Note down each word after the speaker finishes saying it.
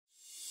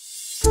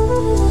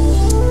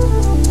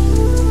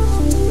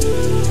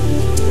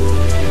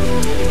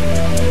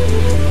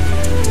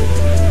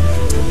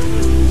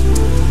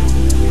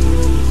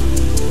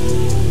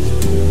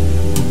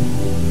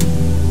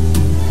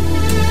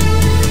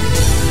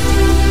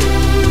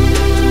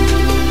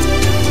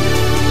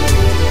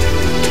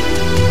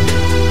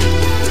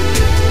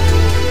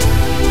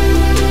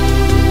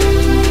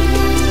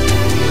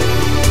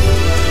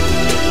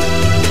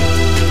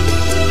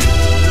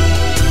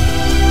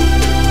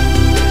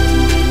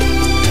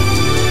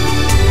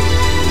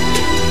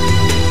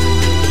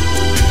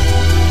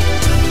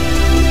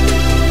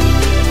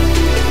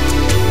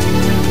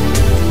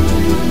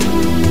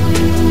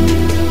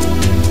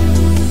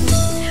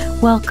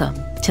Welcome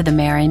to the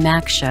Mary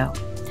Mac Show,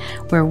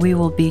 where we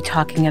will be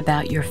talking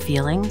about your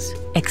feelings,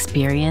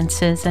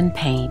 experiences, and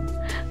pain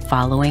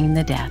following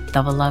the death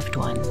of a loved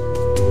one.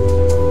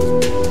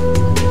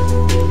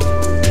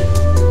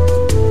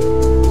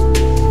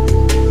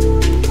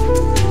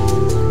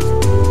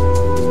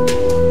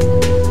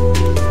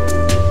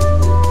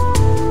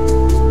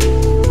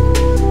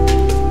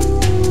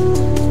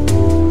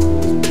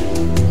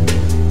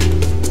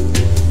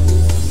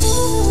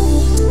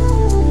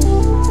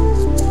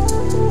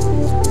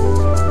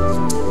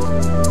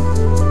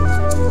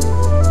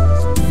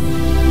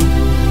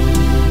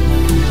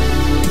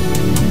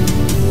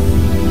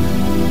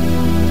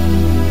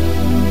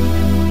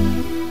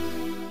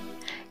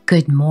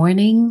 Good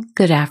morning,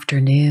 good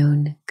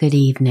afternoon, good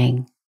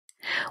evening.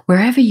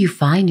 Wherever you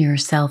find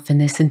yourself in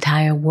this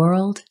entire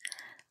world,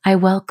 I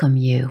welcome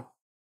you.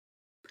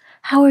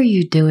 How are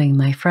you doing,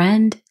 my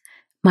friend,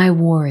 my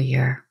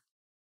warrior?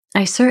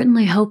 I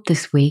certainly hope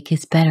this week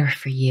is better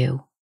for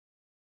you.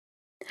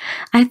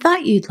 I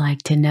thought you'd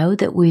like to know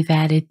that we've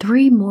added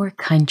 3 more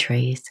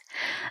countries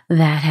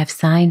that have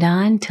signed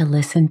on to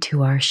listen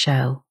to our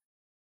show.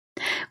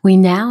 We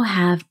now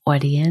have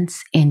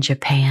audience in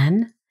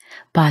Japan,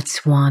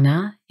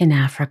 Botswana in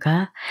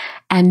Africa,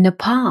 and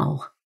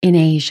Nepal in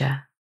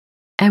Asia.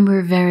 And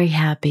we're very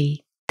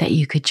happy that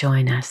you could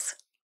join us.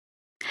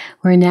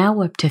 We're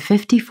now up to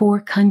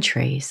 54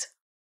 countries.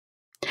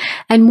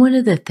 And one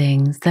of the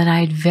things that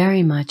I'd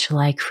very much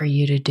like for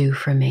you to do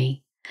for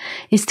me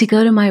is to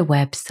go to my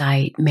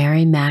website,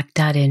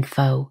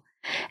 marymac.info,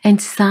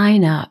 and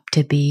sign up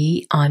to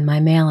be on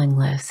my mailing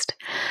list.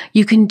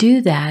 You can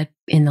do that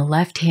in the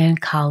left-hand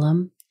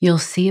column. You'll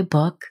see a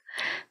book.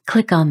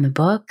 Click on the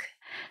book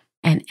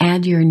and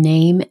add your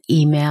name,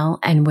 email,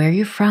 and where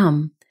you're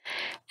from.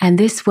 And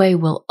this way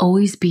we'll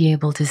always be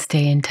able to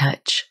stay in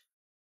touch.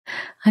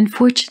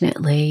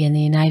 Unfortunately, in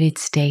the United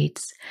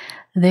States,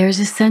 there's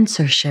a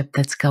censorship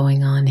that's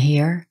going on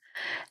here,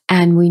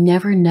 and we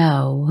never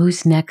know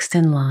who's next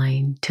in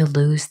line to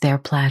lose their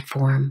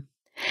platform.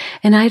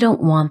 And I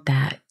don't want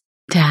that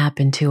to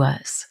happen to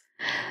us.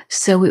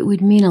 So it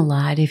would mean a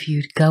lot if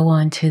you'd go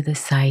onto the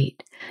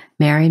site,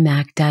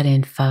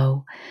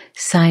 marymac.info,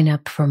 sign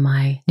up for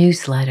my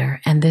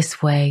newsletter, and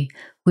this way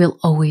we'll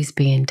always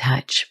be in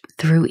touch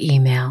through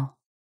email.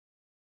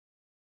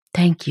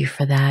 Thank you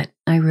for that.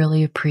 I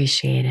really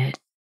appreciate it.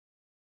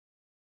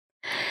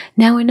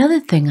 Now, another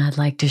thing I'd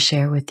like to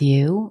share with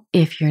you,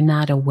 if you're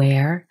not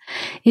aware,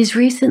 is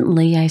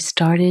recently I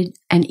started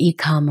an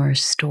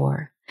e-commerce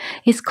store.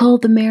 It's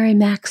called the Mary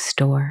Mac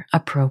Store,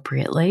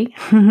 appropriately.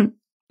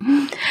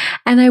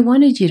 And I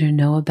wanted you to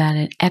know about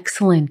an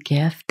excellent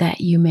gift that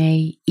you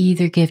may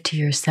either give to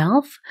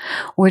yourself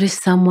or to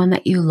someone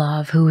that you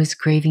love who is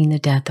grieving the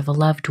death of a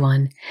loved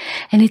one.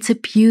 And it's a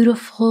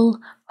beautiful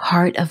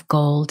heart of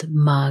gold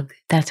mug.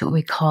 That's what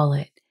we call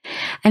it.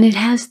 And it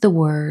has the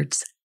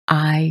words,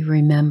 I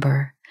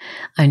remember,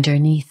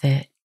 underneath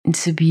it.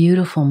 It's a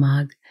beautiful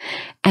mug.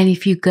 And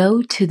if you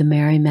go to the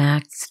Mary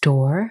Mac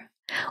Store,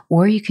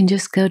 or you can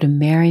just go to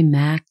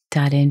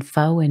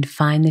marymac.info and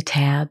find the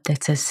tab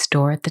that says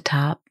store at the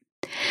top.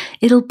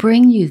 It'll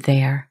bring you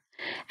there,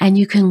 and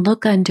you can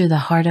look under the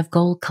Heart of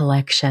Gold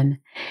collection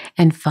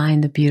and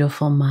find the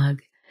beautiful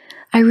mug.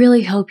 I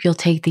really hope you'll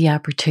take the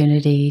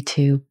opportunity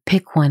to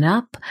pick one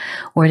up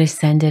or to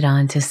send it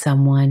on to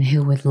someone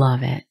who would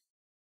love it.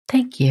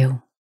 Thank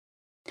you.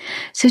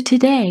 So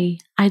today,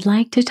 I'd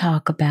like to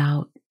talk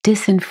about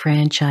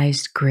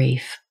disenfranchised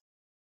grief.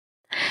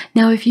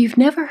 Now, if you've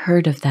never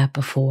heard of that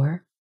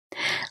before,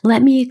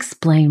 let me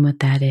explain what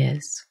that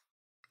is.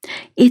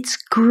 It's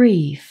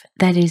grief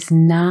that is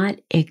not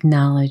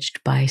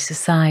acknowledged by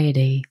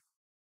society.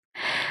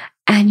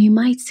 And you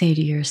might say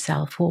to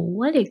yourself, well,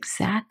 what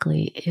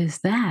exactly is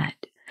that?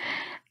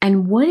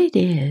 And what it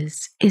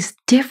is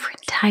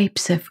different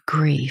types of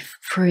grief.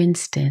 For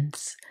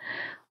instance,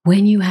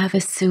 when you have a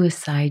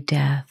suicide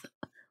death,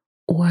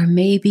 or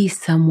maybe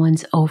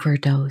someone's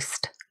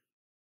overdosed.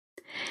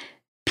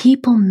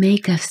 People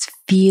make us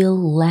feel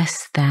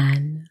less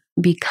than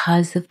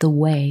because of the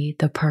way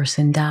the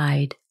person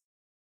died.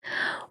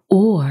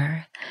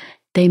 Or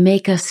they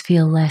make us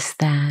feel less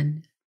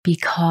than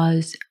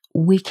because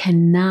we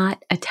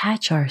cannot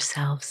attach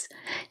ourselves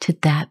to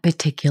that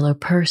particular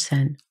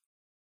person.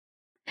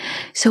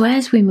 So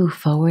as we move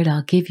forward,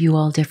 I'll give you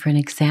all different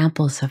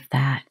examples of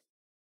that.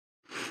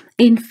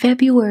 In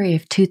February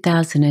of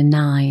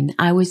 2009,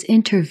 I was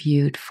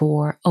interviewed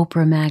for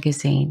Oprah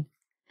magazine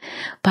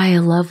by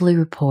a lovely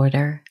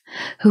reporter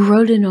who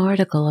wrote an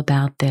article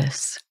about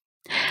this.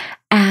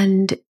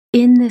 And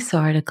in this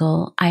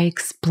article, I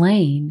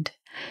explained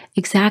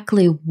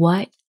exactly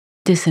what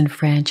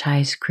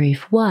disenfranchised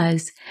grief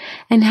was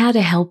and how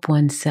to help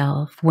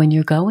oneself when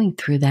you're going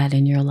through that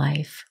in your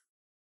life.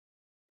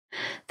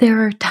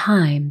 There are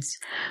times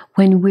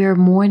when we're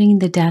mourning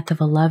the death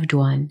of a loved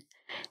one,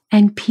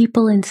 and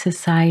people in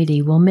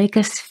society will make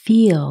us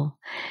feel,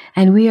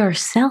 and we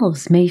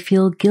ourselves may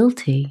feel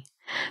guilty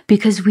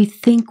because we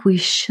think we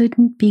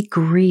shouldn't be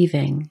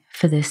grieving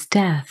for this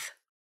death.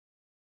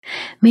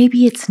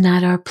 Maybe it's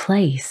not our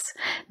place.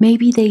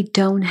 Maybe they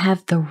don't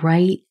have the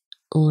right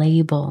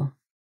label.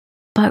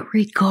 But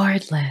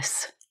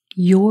regardless,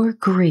 your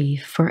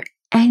grief for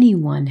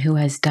anyone who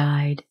has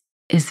died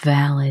is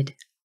valid.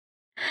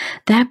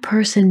 That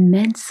person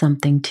meant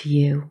something to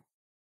you,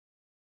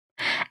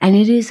 and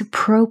it is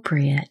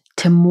appropriate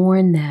to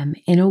mourn them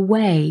in a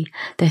way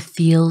that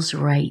feels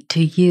right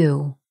to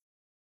you.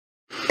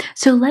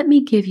 So let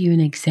me give you an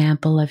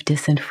example of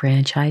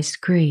disenfranchised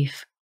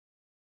grief.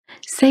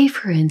 Say,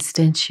 for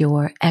instance,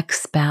 your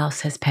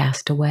ex-spouse has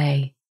passed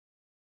away.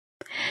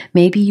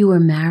 Maybe you were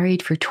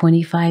married for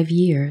 25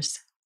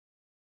 years,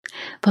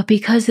 but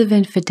because of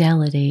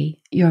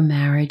infidelity, your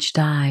marriage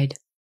died.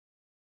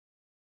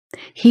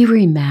 He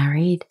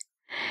remarried,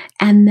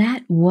 and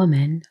that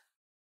woman,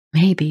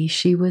 maybe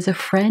she was a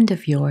friend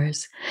of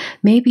yours.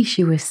 Maybe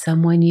she was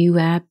someone you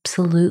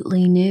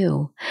absolutely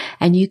knew,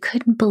 and you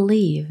couldn't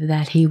believe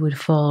that he would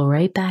fall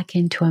right back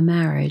into a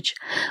marriage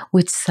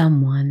with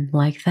someone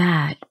like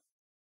that.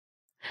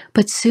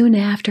 But soon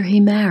after he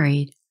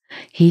married,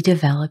 he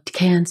developed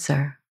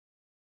cancer.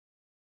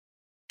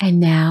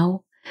 And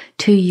now,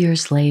 2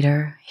 years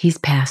later, he's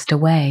passed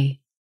away.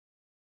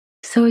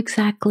 So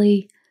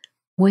exactly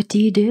what do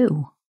you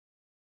do?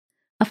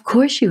 Of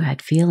course you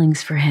had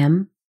feelings for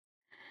him.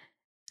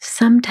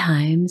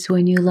 Sometimes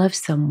when you love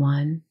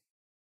someone,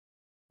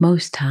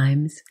 most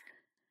times,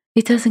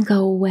 it doesn't go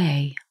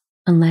away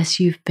unless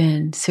you've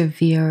been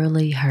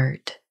severely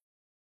hurt.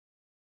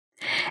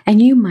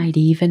 And you might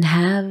even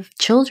have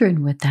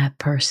children with that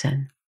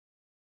person,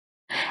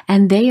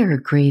 and they are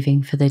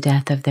grieving for the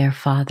death of their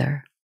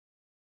father.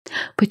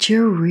 But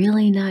you're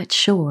really not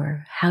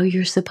sure how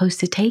you're supposed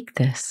to take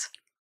this.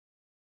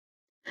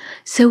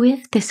 So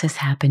if this has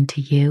happened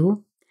to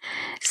you,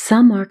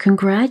 some are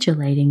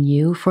congratulating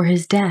you for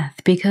his death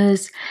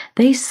because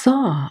they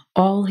saw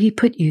all he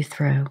put you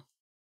through.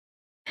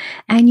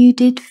 And you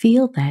did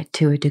feel that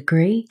to a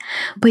degree,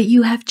 but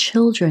you have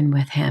children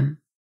with him.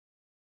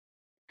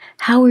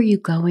 How are you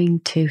going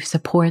to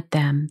support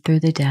them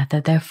through the death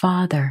of their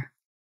father?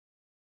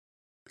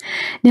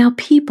 Now,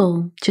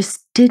 people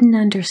just didn't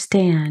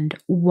understand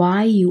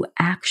why you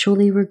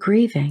actually were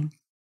grieving.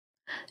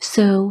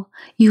 So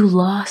you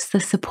lost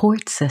the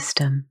support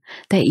system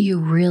that you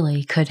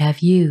really could have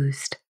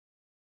used.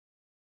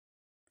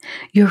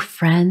 Your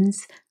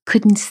friends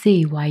couldn't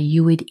see why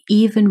you would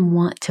even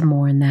want to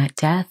mourn that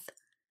death,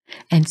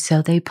 and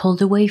so they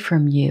pulled away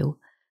from you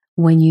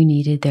when you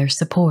needed their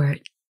support.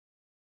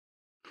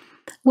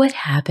 What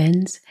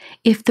happens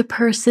if the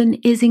person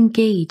is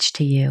engaged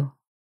to you?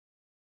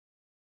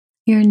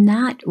 You're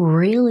not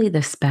really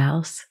the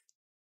spouse.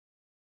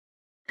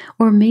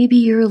 Or maybe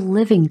you're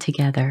living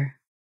together.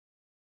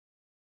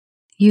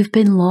 You've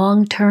been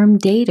long-term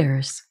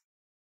daters.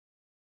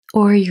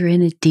 Or you're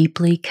in a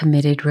deeply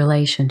committed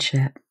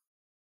relationship.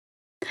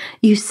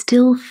 You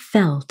still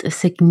felt a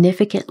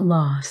significant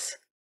loss.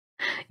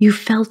 You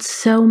felt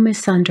so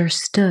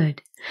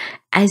misunderstood,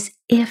 as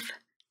if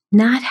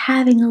not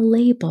having a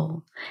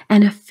label,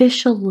 an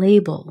official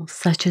label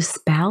such as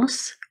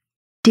spouse,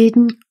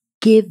 didn't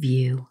give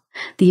you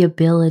the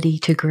ability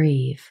to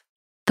grieve,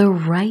 the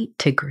right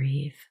to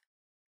grieve,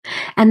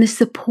 and the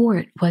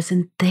support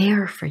wasn't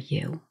there for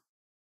you.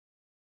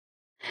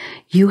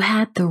 You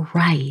had the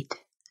right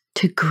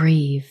to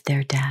grieve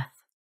their death,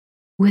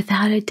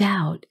 without a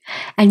doubt.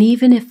 And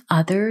even if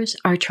others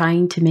are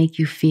trying to make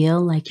you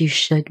feel like you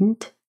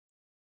shouldn't,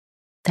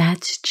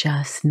 that's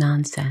just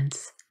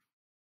nonsense.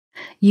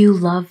 You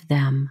loved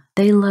them.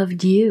 They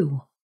loved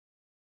you.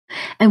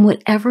 And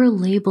whatever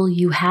label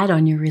you had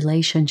on your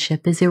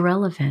relationship is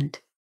irrelevant.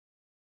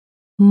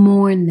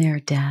 Mourn their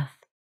death.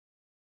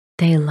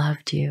 They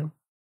loved you,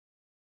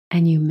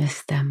 and you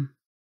missed them.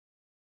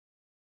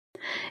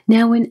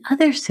 Now, in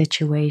other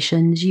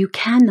situations, you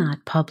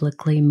cannot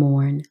publicly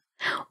mourn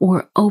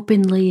or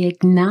openly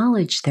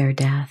acknowledge their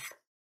death,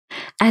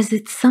 as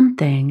it's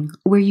something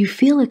where you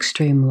feel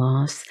extreme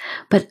loss,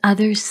 but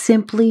others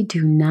simply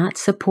do not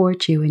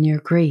support you in your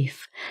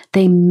grief.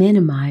 They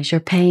minimize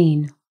your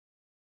pain.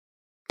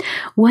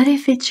 What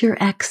if it's your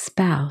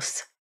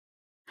ex-spouse?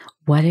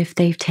 What if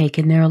they've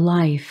taken their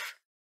life?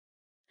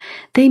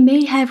 They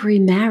may have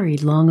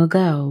remarried long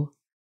ago,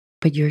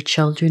 but your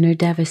children are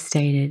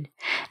devastated,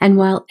 and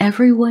while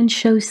everyone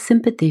shows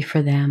sympathy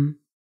for them,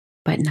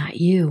 but not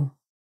you.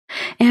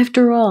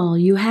 After all,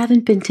 you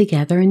haven't been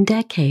together in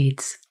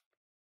decades.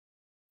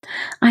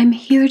 I'm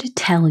here to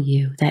tell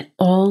you that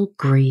all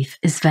grief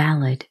is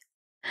valid.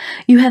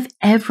 You have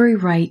every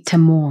right to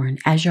mourn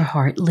as your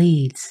heart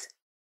leads.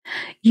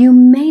 You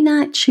may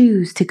not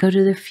choose to go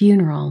to the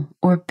funeral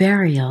or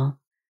burial,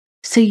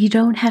 so you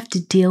don't have to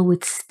deal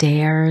with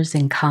stares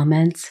and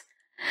comments,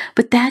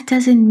 but that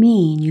doesn't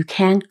mean you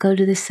can't go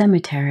to the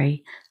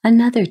cemetery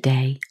another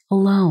day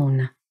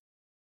alone.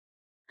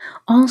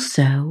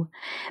 Also,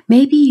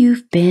 maybe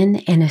you've been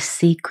in a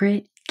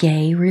secret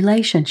gay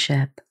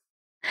relationship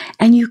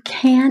and you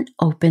can't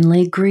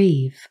openly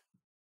grieve.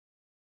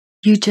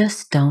 You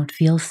just don't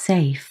feel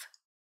safe,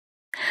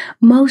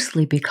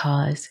 mostly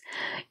because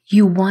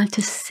you want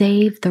to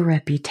save the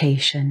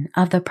reputation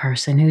of the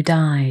person who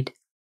died.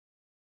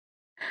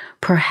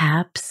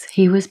 Perhaps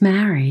he was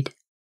married,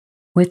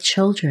 with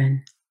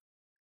children,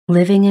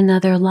 living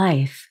another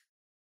life,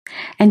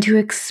 and to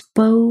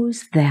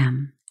expose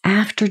them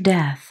after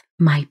death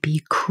might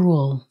be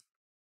cruel.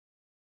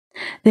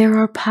 There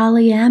are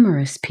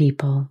polyamorous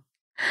people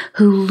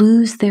who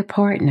lose their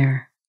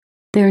partner,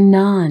 their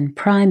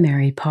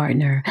non-primary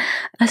partner,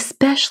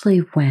 especially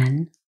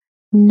when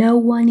no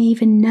one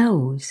even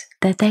knows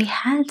that they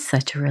had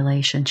such a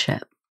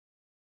relationship.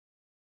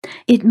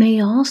 It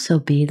may also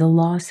be the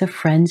loss of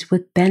friends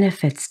with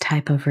benefits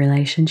type of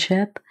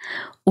relationship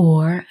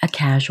or a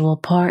casual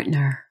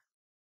partner.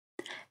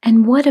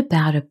 And what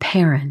about a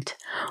parent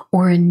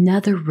or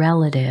another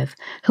relative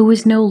who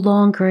is no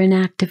longer an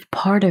active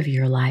part of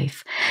your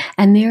life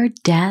and their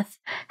death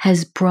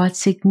has brought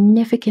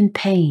significant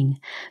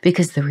pain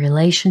because the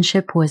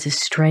relationship was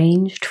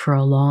estranged for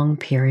a long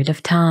period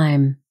of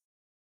time?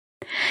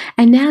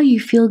 And now you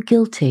feel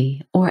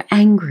guilty or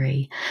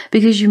angry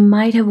because you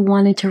might have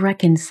wanted to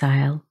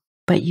reconcile,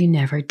 but you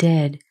never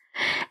did.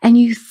 And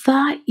you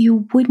thought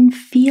you wouldn't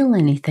feel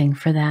anything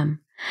for them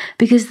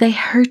because they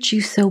hurt you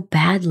so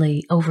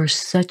badly over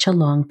such a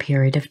long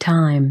period of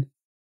time.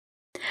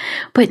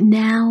 But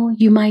now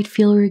you might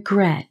feel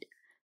regret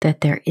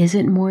that there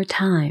isn't more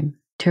time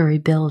to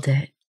rebuild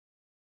it.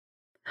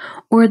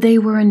 Or they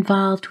were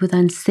involved with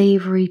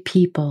unsavory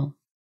people,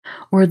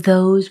 or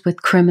those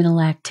with criminal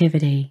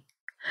activity,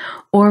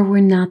 or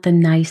were not the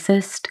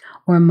nicest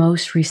or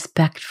most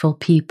respectful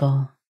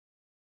people.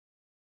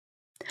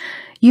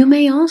 You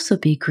may also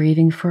be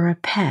grieving for a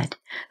pet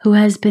who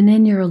has been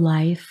in your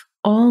life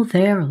all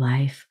their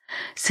life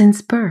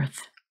since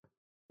birth.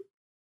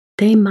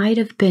 They might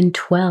have been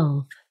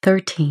 12,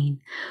 13,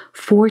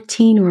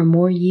 14 or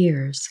more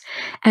years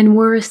and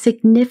were a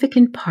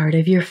significant part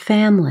of your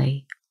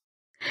family.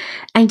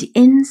 And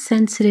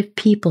insensitive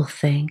people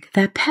think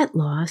that pet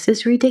loss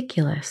is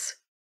ridiculous.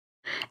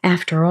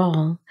 After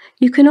all,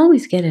 you can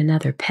always get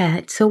another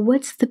pet, so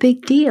what's the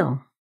big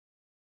deal?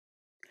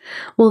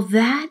 Well,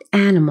 that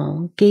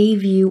animal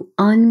gave you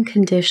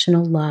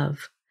unconditional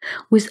love,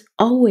 was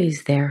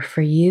always there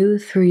for you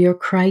through your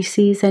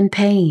crises and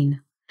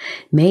pain,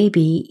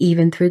 maybe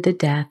even through the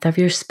death of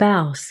your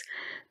spouse,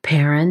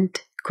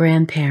 parent,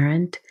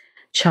 grandparent,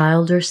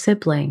 child, or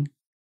sibling.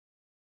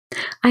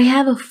 I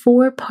have a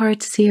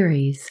 4-part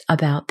series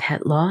about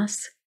pet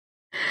loss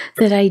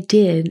that I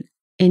did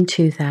in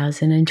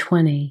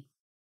 2020.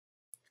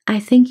 I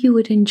think you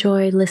would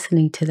enjoy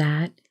listening to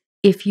that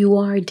if you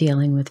are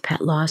dealing with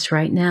pet loss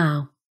right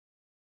now.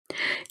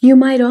 You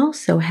might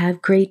also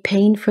have great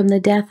pain from the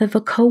death of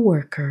a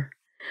coworker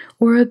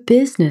or a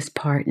business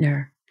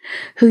partner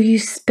who you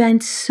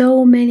spent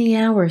so many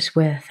hours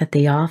with at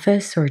the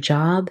office or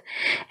job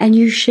and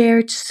you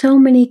shared so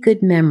many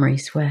good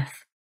memories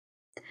with.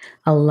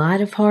 A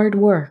lot of hard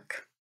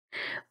work,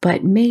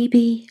 but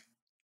maybe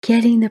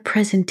getting the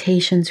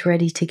presentations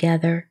ready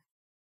together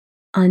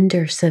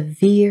under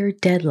severe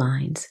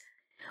deadlines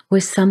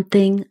was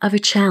something of a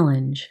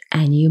challenge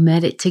and you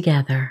met it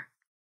together.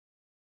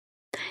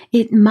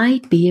 It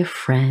might be a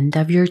friend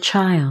of your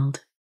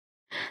child.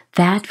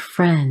 That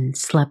friend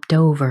slept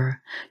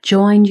over,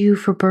 joined you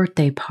for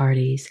birthday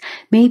parties,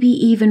 maybe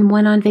even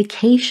went on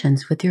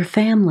vacations with your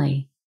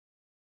family.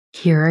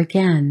 Here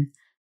again,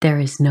 there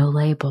is no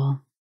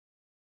label.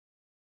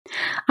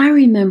 I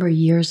remember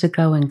years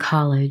ago in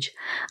college,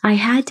 I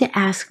had to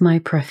ask my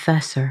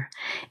professor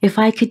if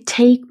I could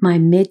take my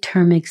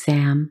midterm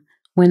exam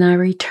when I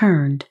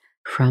returned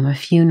from a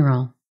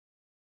funeral.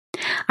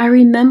 I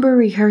remember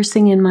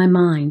rehearsing in my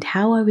mind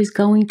how I was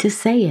going to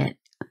say it.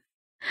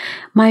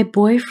 My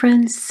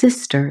boyfriend's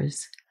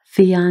sister's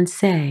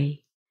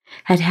fiancé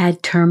had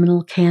had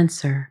terminal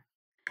cancer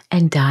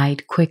and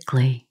died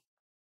quickly.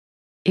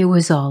 It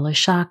was all a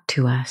shock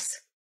to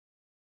us.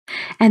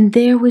 And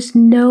there was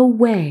no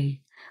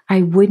way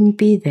I wouldn't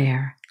be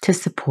there to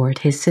support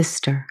his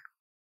sister.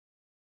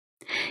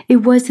 It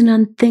was an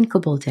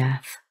unthinkable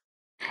death.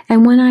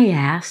 And when I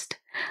asked,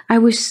 I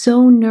was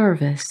so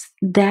nervous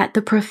that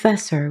the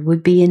professor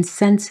would be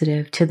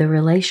insensitive to the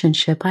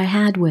relationship I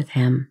had with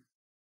him.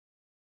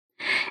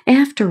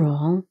 After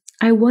all,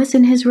 I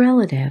wasn't his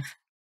relative.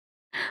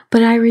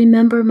 But I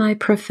remember my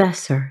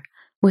professor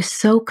was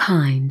so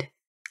kind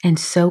and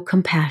so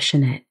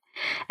compassionate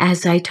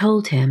as I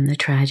told him the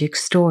tragic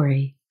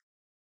story.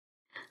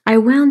 I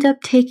wound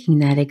up taking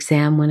that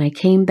exam when I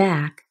came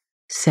back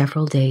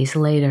several days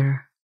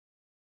later.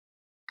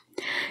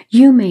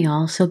 You may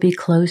also be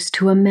close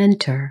to a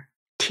mentor,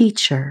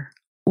 teacher,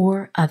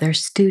 or other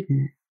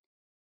student.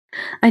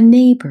 A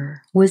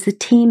neighbor was a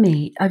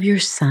teammate of your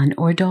son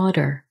or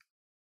daughter.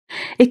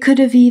 It could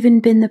have even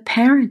been the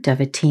parent of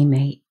a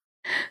teammate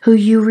who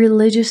you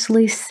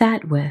religiously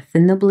sat with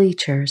in the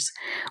bleachers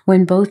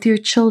when both your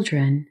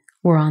children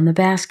were on the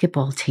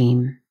basketball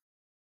team.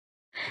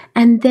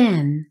 And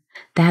then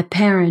that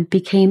parent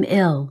became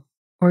ill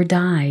or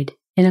died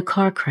in a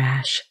car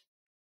crash.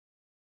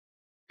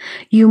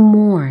 You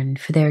mourn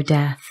for their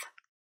death,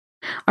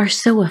 are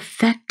so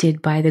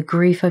affected by the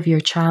grief of your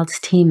child's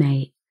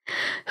teammate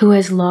who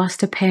has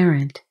lost a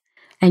parent,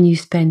 and you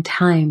spend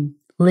time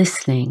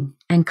listening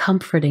and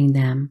comforting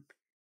them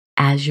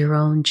as your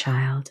own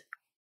child.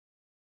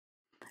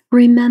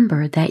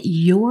 Remember that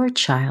your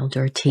child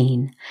or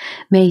teen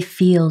may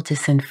feel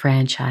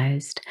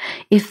disenfranchised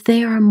if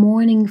they are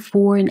mourning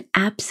for an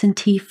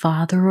absentee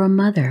father or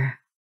mother,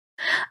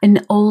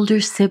 an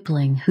older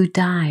sibling who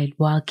died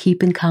while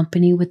keeping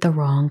company with the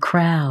wrong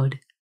crowd.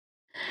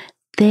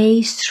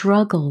 They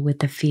struggle with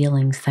the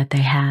feelings that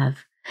they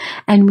have,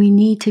 and we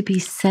need to be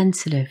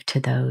sensitive to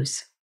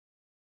those.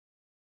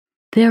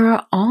 There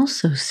are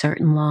also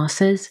certain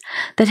losses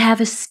that have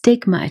a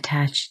stigma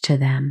attached to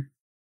them.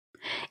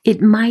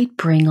 It might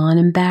bring on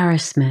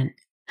embarrassment.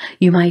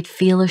 You might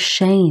feel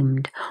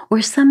ashamed,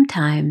 or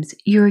sometimes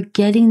you're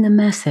getting the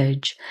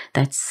message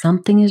that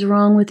something is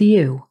wrong with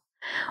you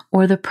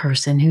or the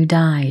person who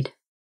died.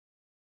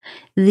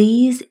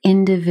 These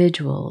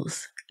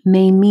individuals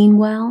may mean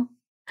well,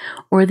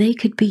 or they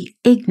could be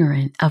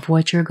ignorant of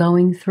what you're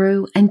going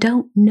through and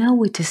don't know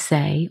what to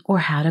say or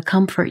how to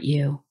comfort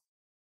you.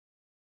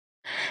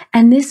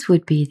 And this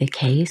would be the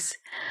case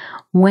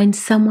when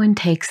someone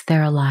takes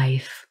their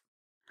life,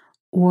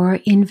 or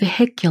in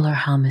vehicular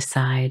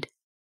homicide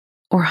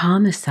or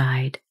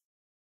homicide.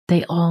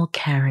 They all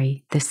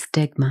carry the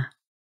stigma.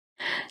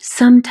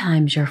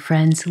 Sometimes your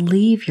friends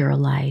leave your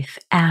life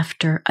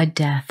after a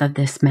death of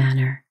this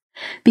manner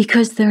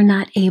because they're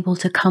not able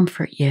to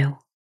comfort you,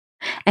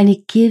 and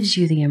it gives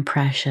you the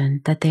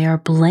impression that they are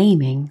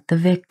blaming the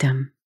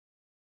victim.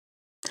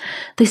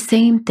 The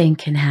same thing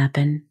can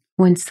happen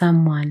when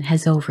someone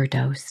has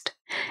overdosed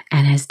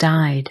and has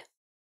died,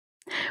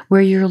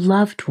 where your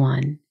loved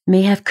one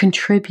may have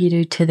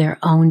contributed to their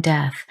own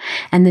death,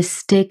 and the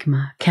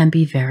stigma can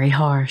be very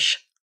harsh.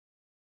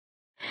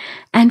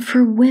 And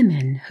for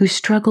women who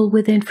struggle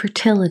with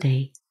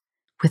infertility,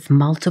 with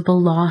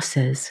multiple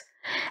losses,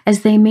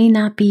 as they may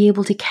not be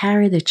able to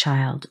carry the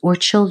child or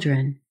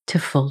children to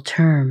full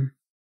term.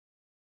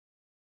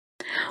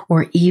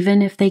 Or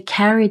even if they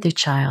carry the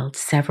child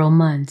several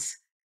months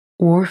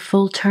or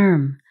full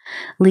term,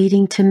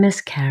 leading to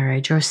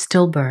miscarriage or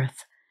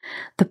stillbirth,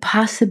 the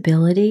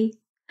possibility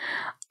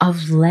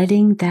of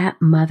letting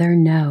that mother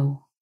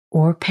know,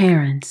 or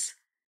parents,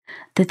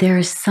 that there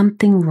is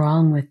something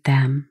wrong with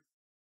them.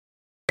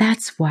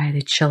 That's why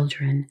the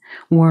children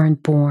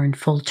weren't born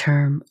full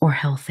term or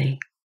healthy.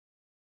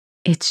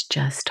 It's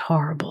just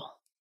horrible.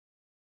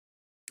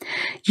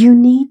 You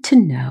need to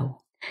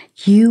know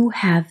you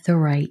have the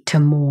right to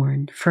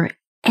mourn for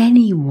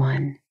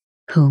anyone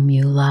whom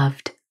you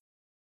loved.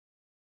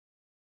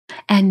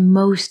 And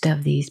most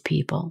of these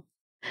people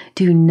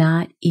do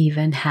not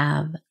even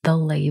have the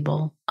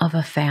label of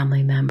a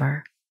family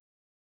member,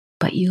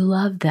 but you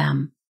love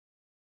them,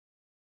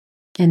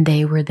 and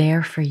they were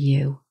there for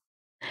you,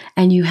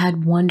 and you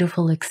had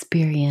wonderful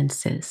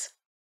experiences.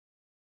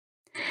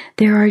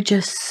 There are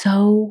just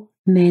so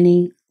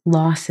many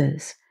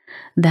losses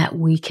that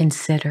we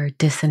consider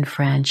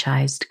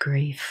disenfranchised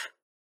grief.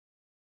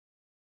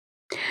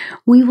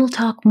 We will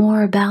talk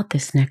more about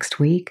this next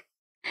week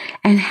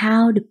and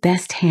how to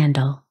best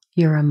handle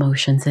your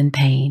emotions and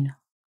pain.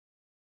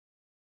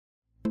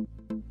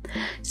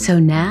 So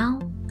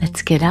now,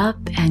 let's get up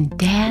and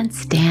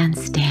dance,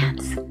 dance,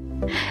 dance.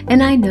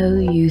 And I know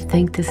you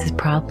think this is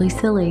probably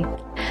silly,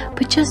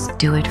 but just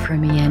do it for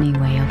me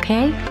anyway,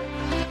 okay?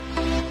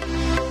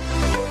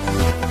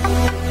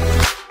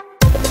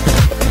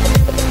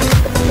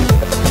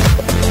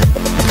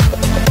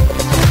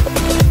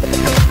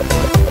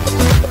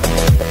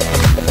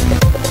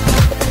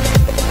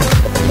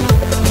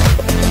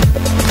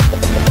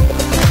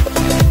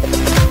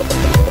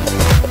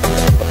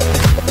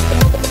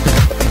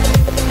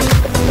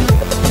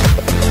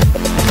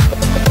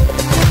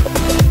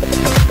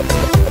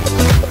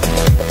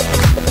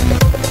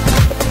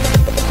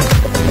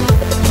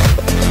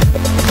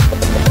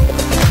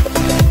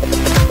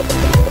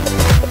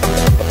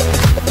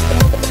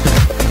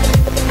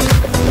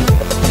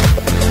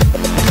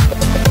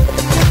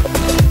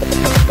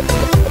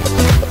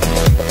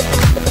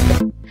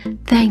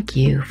 Thank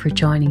you for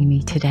joining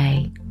me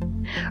today.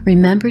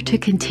 Remember to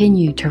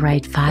continue to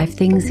write 5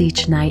 things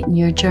each night in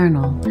your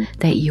journal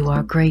that you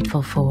are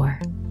grateful for.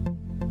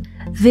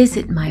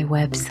 Visit my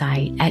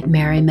website at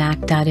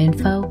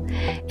marymac.info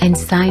and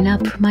sign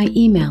up for my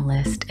email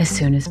list as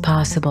soon as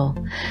possible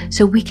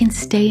so we can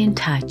stay in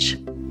touch.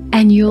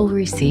 and you'll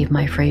receive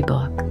my free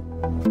book.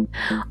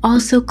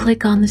 Also,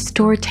 click on the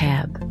Store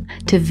tab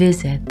to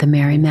visit the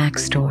Mary Mac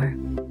Store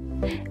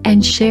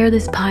and share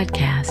this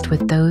podcast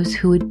with those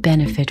who would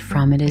benefit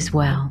from it as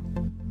well.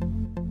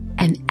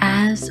 And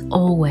as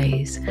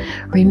always,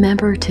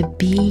 remember to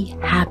be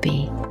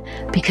happy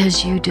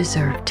because you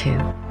deserve to.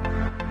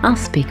 I'll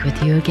speak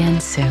with you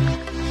again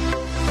soon.